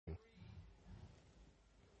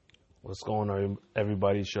What's going on,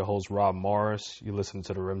 everybody? It's your host, Rob Morris. You listen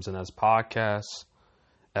to the Rims&Nets podcast,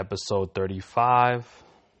 episode 35.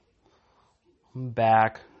 I'm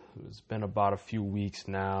back. It's been about a few weeks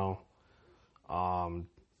now. We're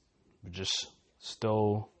just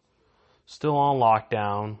still on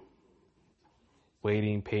lockdown,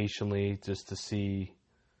 waiting patiently just to see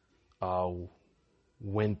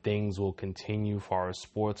when things will continue as far as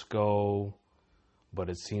sports go. But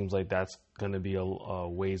it seems like that's going to be a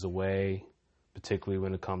ways away, particularly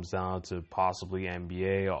when it comes down to possibly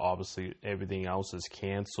NBA. Obviously, everything else is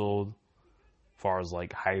canceled as far as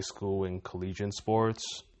like high school and collegiate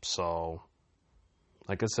sports. So,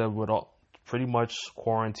 like I said, pretty much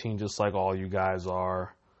quarantined just like all you guys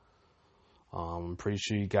are. I'm pretty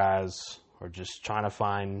sure you guys are just trying to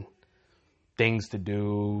find things to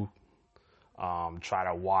do, try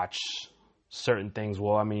to watch certain things.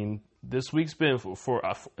 Well, I mean, this week's been for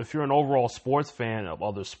if you're an overall sports fan of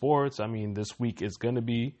other sports, I mean, this week is going to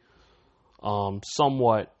be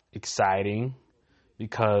somewhat exciting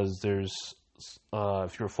because there's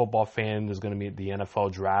if you're a football fan, there's going to be the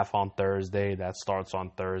NFL draft on Thursday. That starts on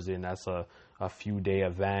Thursday, and that's a few day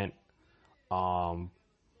event.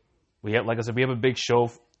 We have, like I said, we have a big show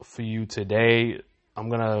for you today. I'm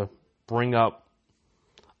going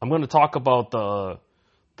to talk about the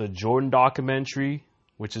Jordan documentary,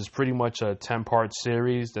 which is pretty much a 10-part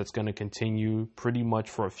series that's going to continue pretty much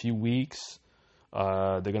for a few weeks.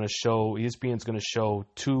 ESPN's going to show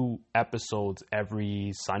 2 episodes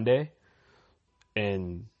every Sunday.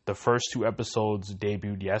 And the first 2 episodes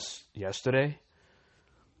debuted yesterday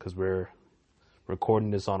because we're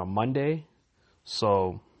recording this on a Monday.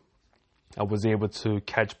 So I was able to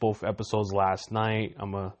catch both episodes last night.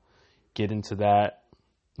 I'm going to get into that,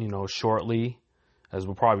 shortly, as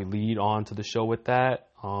we'll probably lead on to the show with that.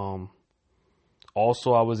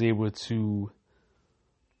 Also, I was able to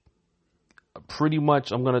I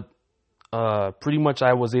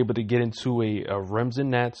was able to get into a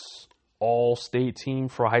Rims&Nets all-state team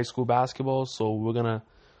for high school basketball. So we're going to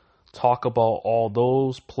talk about all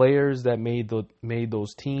those players that made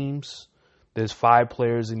those teams. There's 5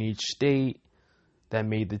 players in each state that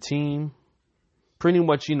made the team. Pretty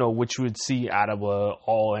much, what you would see out of a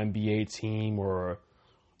all-NBA team, or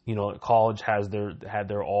college had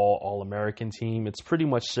their all-American team. It's pretty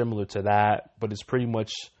much similar to that, but it's pretty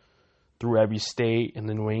much through every state in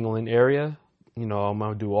the New England area. I'm going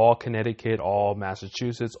to do all Connecticut, all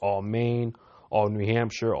Massachusetts, all Maine, all New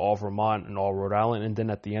Hampshire, all Vermont, and all Rhode Island. And then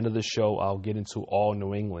at the end of the show, I'll get into all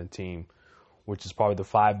New England team, which is probably the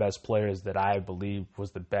 5 best players that I believe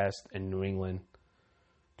was the best in New England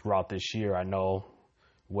throughout this year. I know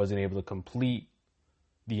wasn't able to complete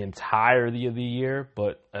the entirety of the year,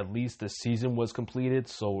 but at least the season was completed,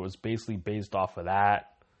 so it was basically based off of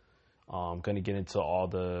that. I'm going to get into all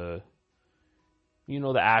the,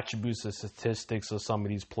 the attributes, the statistics of some of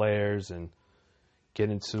these players, and get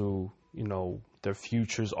into, their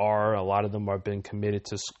futures are. A lot of them have been committed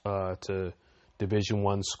to Division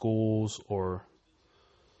I schools, or,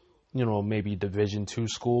 maybe Division II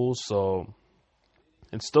schools. So,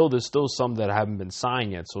 there's still some that haven't been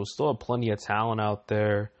signed yet. So still plenty of talent out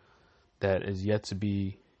there that is yet to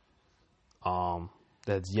be,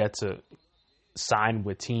 that's yet to sign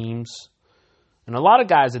with teams. And a lot of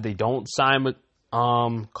guys that they don't sign with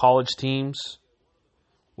college teams,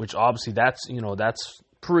 which obviously that's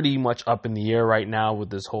pretty much up in the air right now with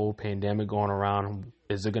this whole pandemic going around.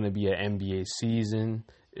 Is there going to be an NBA season?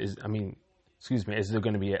 Is there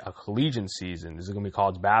going to be a collegiate season? Is it going to be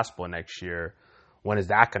college basketball next year? When is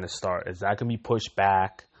that going to start? Is that going to be pushed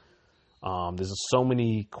back? There's so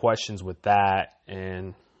many questions with that.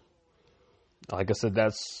 And like I said,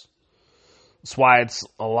 that's why it's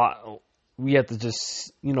a lot. We have to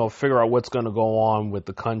just, figure out what's going to go on with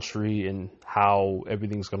the country and how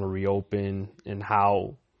everything's going to reopen and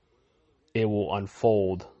how it will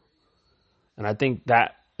unfold. And I think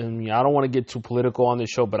that, I don't want to get too political on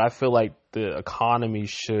this show, but I feel like the economy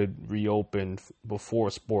should reopen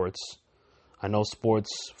before sports. I know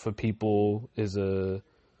sports for people is a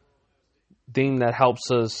thing that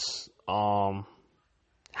helps us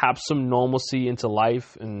have some normalcy into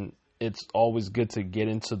life, and it's always good to get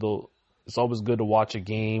into it's always good to watch a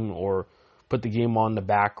game or put the game on the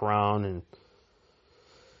background, and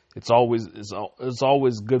it's always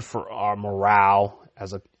good for our morale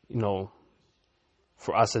as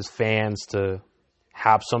for us as fans to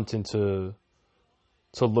have something to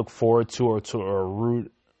look forward to, or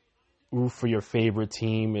root for your favorite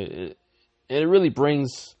team. It really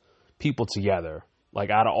brings people together. Like,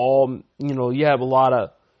 out of all, you have a lot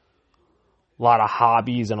of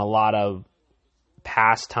hobbies and a lot of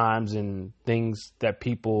pastimes and things that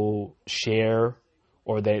people share,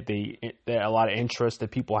 or that a lot of interest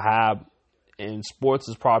that people have. And sports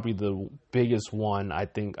is probably the biggest one, I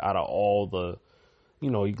think, out of all the,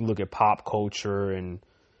 you can look at pop culture and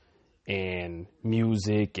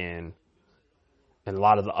music and a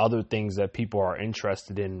lot of the other things that people are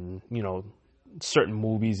interested in, certain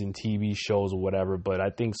movies and TV shows or whatever. But I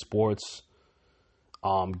think sports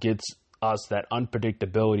gets us that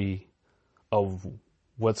unpredictability of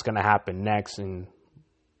what's going to happen next. And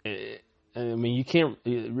you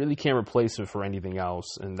really can't replace it for anything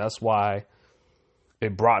else. And that's why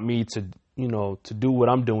it brought me to, to do what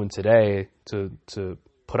I'm doing today, to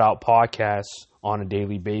put out podcasts on a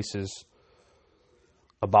daily basis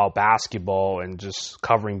about basketball and just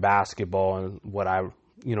covering basketball and what I,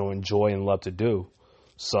 enjoy and love to do.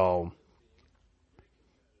 So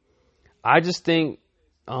I just think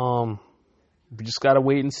we just got to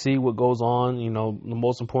wait and see what goes on. The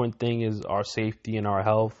most important thing is our safety and our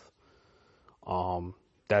health.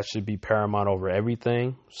 That should be paramount over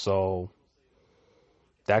everything. So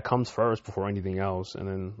that comes first before anything else. And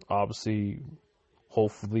then obviously,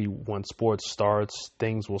 hopefully when sports starts,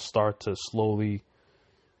 things will start to slowly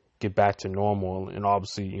get back to normal. And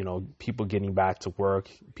obviously, people getting back to work,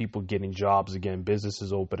 people getting jobs again,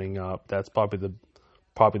 businesses opening up. That's probably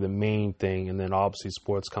the main thing. And then obviously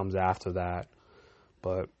sports comes after that.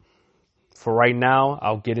 But for right now,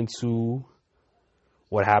 I'll get into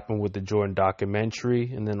what happened with the Jordan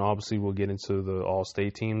documentary, and then obviously we'll get into the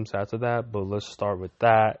All-State teams after that. But let's start with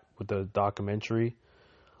that, with the documentary.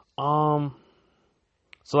 So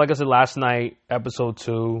like I said, last night, episode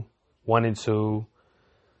 1 and 2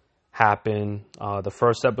 happened. The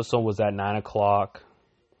first episode was at 9 o'clock.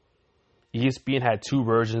 ESPN had 2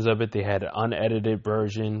 versions of it. They had an unedited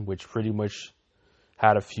version, which pretty much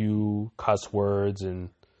had a few cuss words and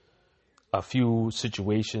a few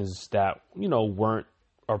situations that, weren't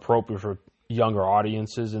appropriate for younger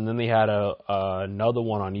audiences. And then they had another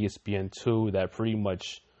one on ESPN2 that pretty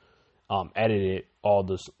much edited all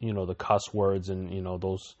this, the cuss words and,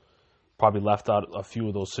 those probably left out a few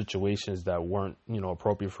of those situations that weren't,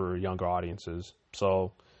 appropriate for younger audiences.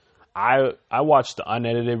 So I watched the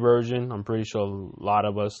unedited version. I'm pretty sure a lot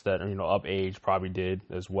of us that are, up age probably did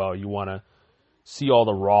as well. You want to see all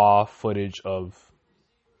the raw footage of,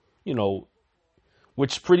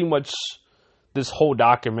 which pretty much this whole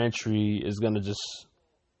documentary is going to just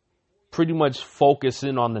pretty much focus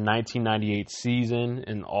in on the 1998 season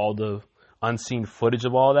and all the unseen footage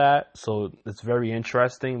of all that. So it's very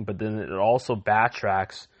interesting, but then it also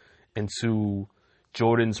backtracks into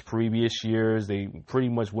Jordan's previous years. They pretty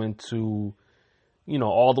much went to,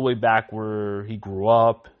 all the way back where he grew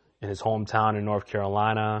up in his hometown in North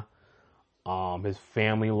Carolina, his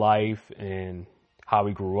family life and how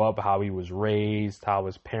he grew up, how he was raised, how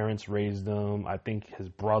his parents raised him. I think his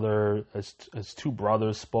 2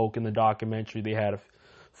 brothers spoke in the documentary. They had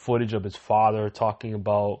footage of his father talking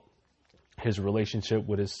about his relationship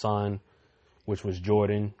with his son, which was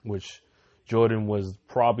Jordan, which Jordan was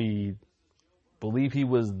probably, believe he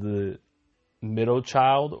was the middle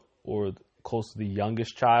child or close to the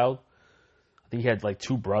youngest child. I think he had like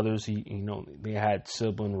 2 brothers. They had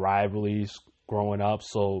sibling rivalries growing up.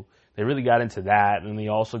 So they really got into that. And they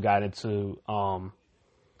also got into,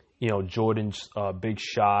 Jordan's big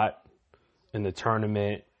shot in the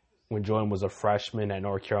tournament when Jordan was a freshman at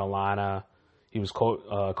North Carolina. He was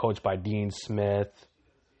coached by Dean Smith.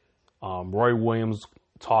 Roy Williams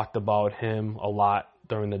talked about him a lot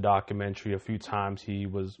during the documentary. A few times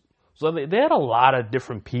so they had a lot of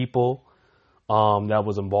different people that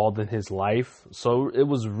was involved in his life. So it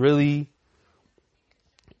was really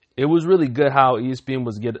good how ESPN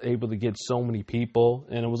was able to get so many people,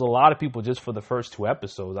 and it was a lot of people just for the first 2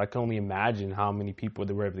 episodes. I can only imagine how many people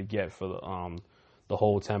they were able to get for the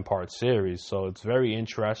whole 10-part series. So it's very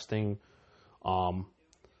interesting,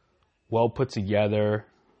 well put together.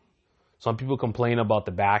 Some people complain about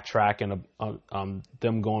the backtrack and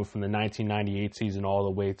them going from the 1998 season all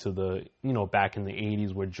the way to the back in the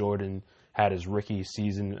 80s where Jordan had his rookie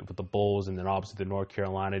season with the Bulls, and then obviously the North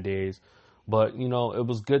Carolina days. But, it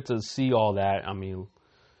was good to see all that. I mean,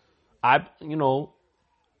 I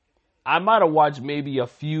might have watched maybe a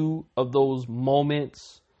few of those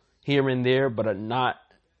moments here and there, but not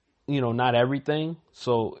everything.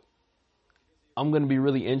 So I'm going to be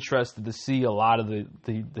really interested to see a lot of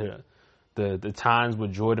the times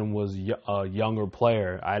when Jordan was a younger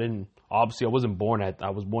player. I wasn't born I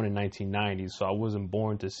was born in 1990, so I wasn't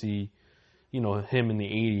born to see, him in the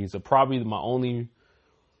 80s. Probably my only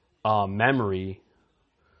memory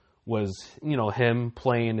was, him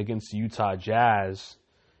playing against the Utah Jazz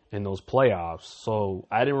in those playoffs. So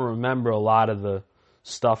I didn't remember a lot of the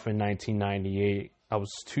stuff in 1998. I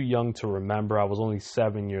was too young to remember. I was only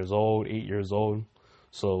 7 years old, 8 years old.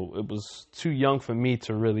 So it was too young for me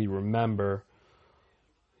to really remember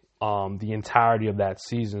the entirety of that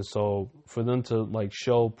season. So for them to like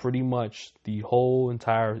show pretty much the whole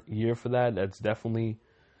entire year for that, that's definitely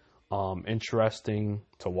interesting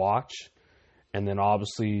to watch. And then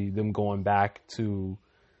obviously them going back to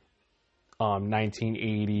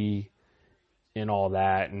 1980 and all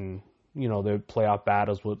that, and you know, their playoff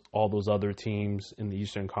battles with all those other teams in the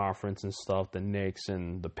Eastern Conference and stuff, the Knicks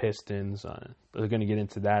and the Pistons. They're going to get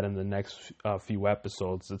into that in the next few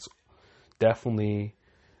episodes. It's definitely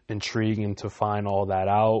intriguing to find all that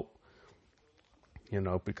out, you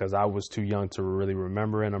know, because I was too young to really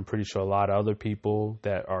remember it. I'm pretty sure a lot of other people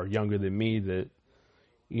that are younger than me that,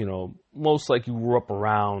 you know, most likely grew up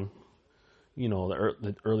around, you know,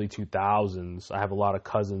 the early 2000s. I have a lot of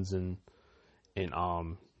cousins and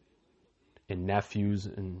nephews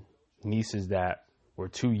and nieces that were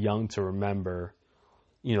too young to remember,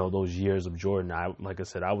 you know, those years of Jordan. Like I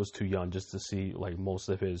said, I was too young just to see like most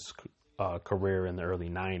of his career in the early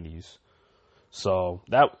 90s. So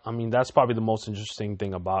that's probably the most interesting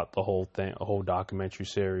thing about the whole thing, a whole documentary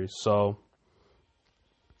series. So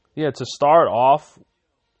yeah, to start off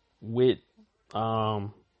with,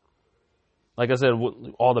 like I said,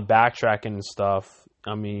 with all the backtracking and stuff,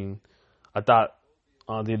 I mean, I thought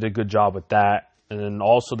they did a good job with that. And then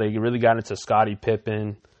also they really got into Scottie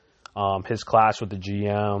Pippen, his clash with the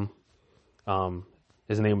GM.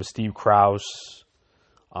 His name was Steve Krause.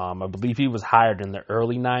 I believe he was hired in the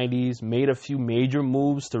early 90s, made a few major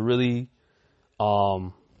moves to really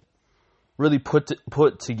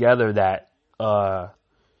put together that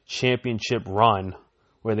championship run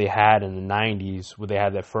where they had in the 90s, where they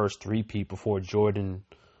had their first three-peat before Jordan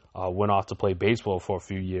went off to play baseball for a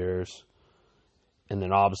few years. And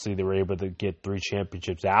then obviously they were able to get 3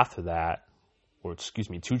 championships after that, or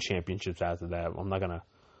 2 championships after that. I'm not going to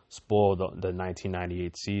spoil the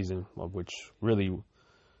 1998 season, of which really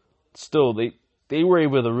still they were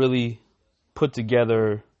able to really put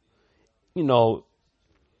together, you know,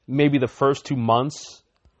 maybe the first 2 months,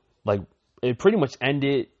 like it pretty much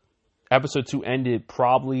ended, episode 2 ended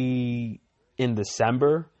probably in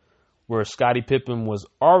December, where Scottie Pippen was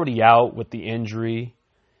already out with the injury.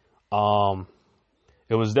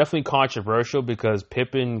 It was definitely controversial because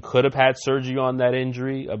Pippen could have had surgery on that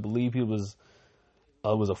injury. I believe it was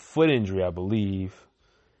a foot injury, I believe,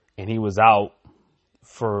 and he was out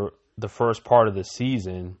for the first part of the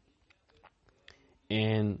season.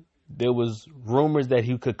 And there was rumors that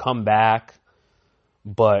he could come back,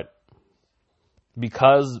 but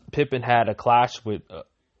because Pippen had a clash with, I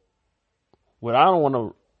don't want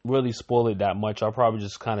to really spoil it that much. I'll probably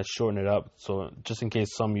just kind of shorten it up, so just in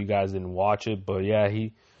case some of you guys didn't watch it. But yeah,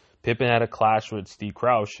 Pippen had a clash with Steve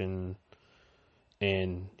Krause,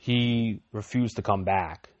 and he refused to come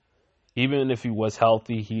back. Even if he was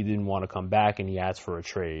healthy, he didn't want to come back, and he asked for a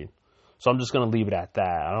trade. So I'm just going to leave it at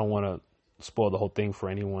that. I don't want to spoil the whole thing for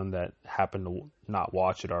anyone that happened to not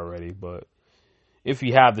watch it already. But if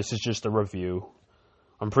you have, this is just a review.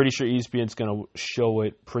 I'm pretty sure ESPN's going to show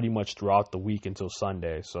it pretty much throughout the week until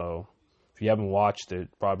Sunday. So if you haven't watched it,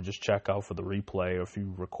 probably just check out for the replay. Or if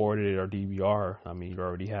you recorded it or DVR, I mean, you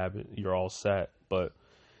already have it. You're all set. But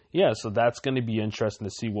yeah, so that's going to be interesting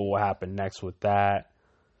to see what will happen next with that.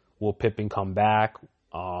 Will Pippen come back?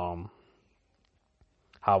 How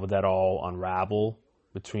would that all unravel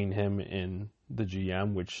between him and the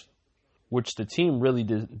GM, which the team really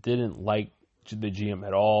didn't like the GM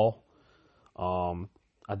at all.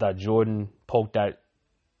 I thought Jordan poked at,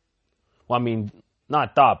 well, I mean,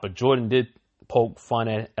 not thought, but Jordan did poke fun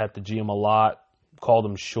at the GM a lot, called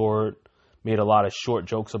him short, made a lot of short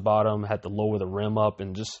jokes about him, had to lower the rim up,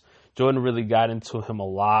 and just Jordan really got into him a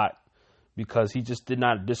lot because he just did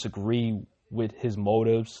not disagree with his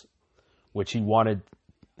motives, which he wanted,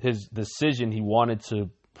 his decision, he wanted to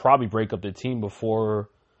probably break up the team before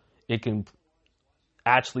it can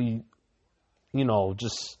actually, you know,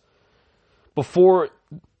 just before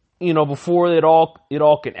it all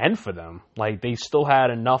can end for them. Like, they still had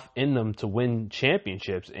enough in them to win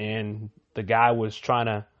championships, and the guy was trying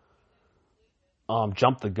to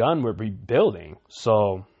jump the gun with rebuilding.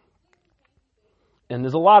 So, and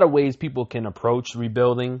there's a lot of ways people can approach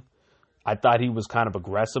rebuilding. I thought he was kind of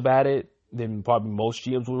aggressive at it than probably most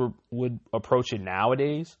GMs would approach it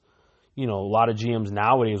nowadays. You know, a lot of GMs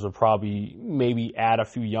nowadays would probably maybe add a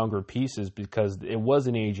few younger pieces because it was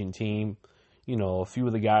an aging team. You know, a few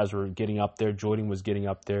of the guys were getting up there. Jordan was getting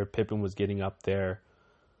up there. Pippen was getting up there.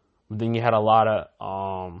 But then you had a lot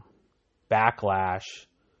of backlash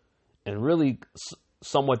and really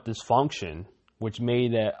somewhat dysfunction, which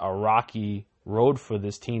made it a rocky road for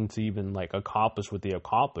this team to even like accomplish what they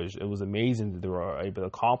accomplished. It was amazing that they were able to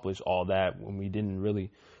accomplish all that when we didn't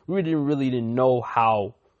know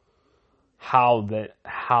how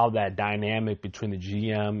that dynamic between the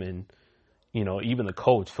GM and, you know, even the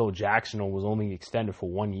coach, Phil Jackson, was only extended for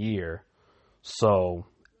 1 year. So,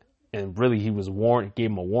 and really he was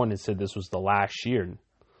gave him a warning and said this was the last year.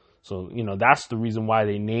 So, you know, that's the reason why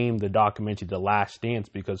they named the documentary The Last Dance,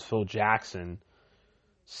 because Phil Jackson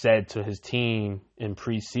said to his team in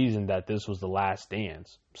preseason that this was the last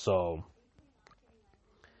dance. So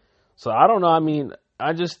I don't know. I mean,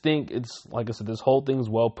 I just think it's, like I said, this whole thing's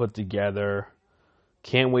well put together.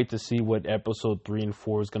 Can't wait to see what episode 3 and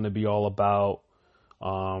 4 is going to be all about.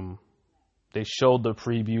 They showed the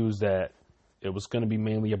previews that it was going to be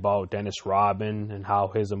mainly about Dennis Rodman and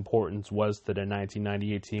how his importance was to the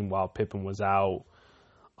 1998 team while Pippen was out.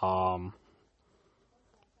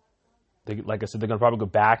 Like I said, they're going to probably go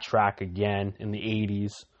backtrack again in the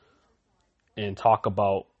 80s and talk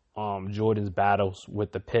about Jordan's battles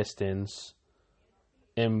with the Pistons.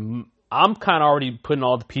 And I'm kind of already putting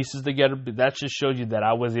all the pieces together, but that just shows you that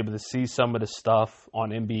I was able to see some of the stuff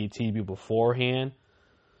on NBA TV beforehand.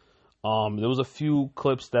 There was a few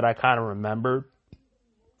clips that I kind of remembered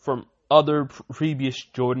from other previous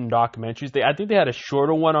Jordan documentaries. I think they had a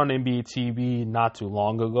shorter one on NBA TV not too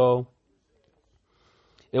long ago.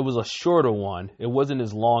 It was a shorter one. It wasn't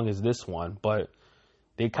as long as this one, but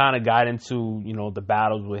they kind of got into, you know, the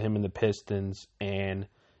battles with him and the Pistons and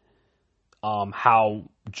how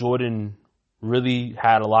Jordan really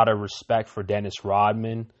had a lot of respect for Dennis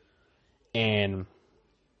Rodman. And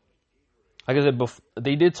like I said,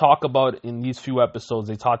 they did talk about in these few episodes,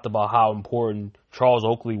 they talked about how important Charles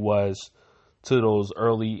Oakley was to those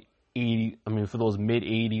early 80s, for those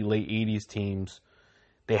mid-80s, late 80s teams.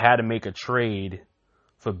 They had to make a trade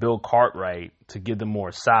for Bill Cartwright to give them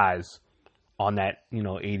more size on that, you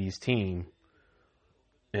know, 80s team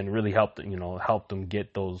and really help them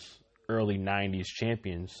get those early 90s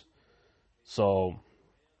champions. So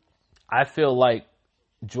I feel like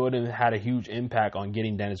Jordan had a huge impact on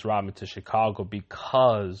getting Dennis Rodman to Chicago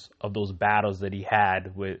because of those battles that he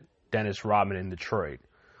had with Dennis Rodman in Detroit.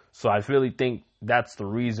 So I really think that's the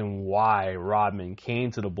reason why Rodman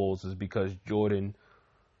came to the Bulls, is because Jordan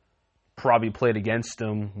probably played against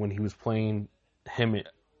him when he was playing him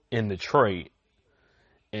in Detroit.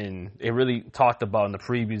 And it really talked about in the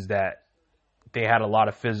previews that they had a lot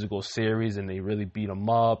of physical series and they really beat him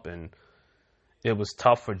up. And it was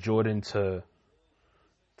tough for Jordan to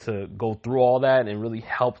go through all that, and really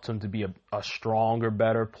helped him to be a stronger,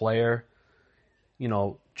 better player. You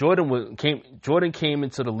know, Jordan came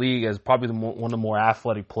into the league as probably one of the more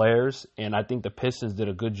athletic players, and I think the Pistons did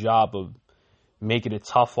a good job of making it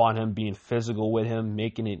tough on him, being physical with him,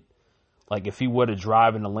 making it like if he were to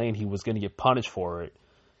drive in the lane, he was going to get punished for it.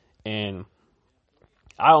 And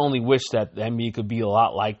I only wish that the NBA could be a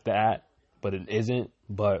lot like that, but it isn't.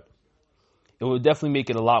 But it would definitely make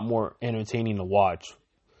it a lot more entertaining to watch.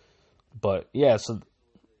 But yeah, so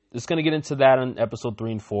it's going to get into that in episode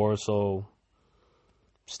 3 and 4. So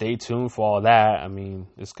stay tuned for all that. I mean,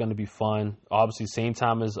 it's going to be fun. Obviously, same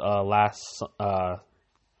time as last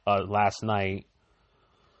night,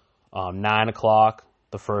 9 o'clock,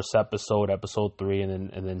 the first episode 3,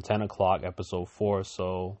 and then 10 o'clock, episode 4.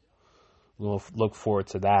 So we'll look forward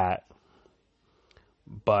to that.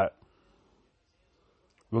 But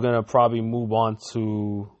we're going to probably move on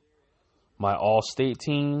to my all-state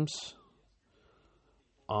teams.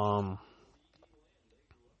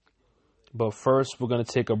 But first, we're going to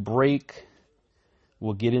take a break.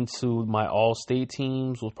 We'll get into my all-state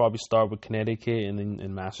teams. We'll probably start with Connecticut and then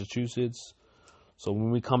in Massachusetts. So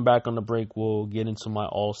when we come back on the break, we'll get into my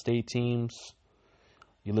all-state teams.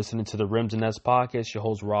 You're listening to the Rims&Nets podcast. Your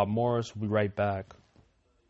host, Rob Morris. We'll be right back.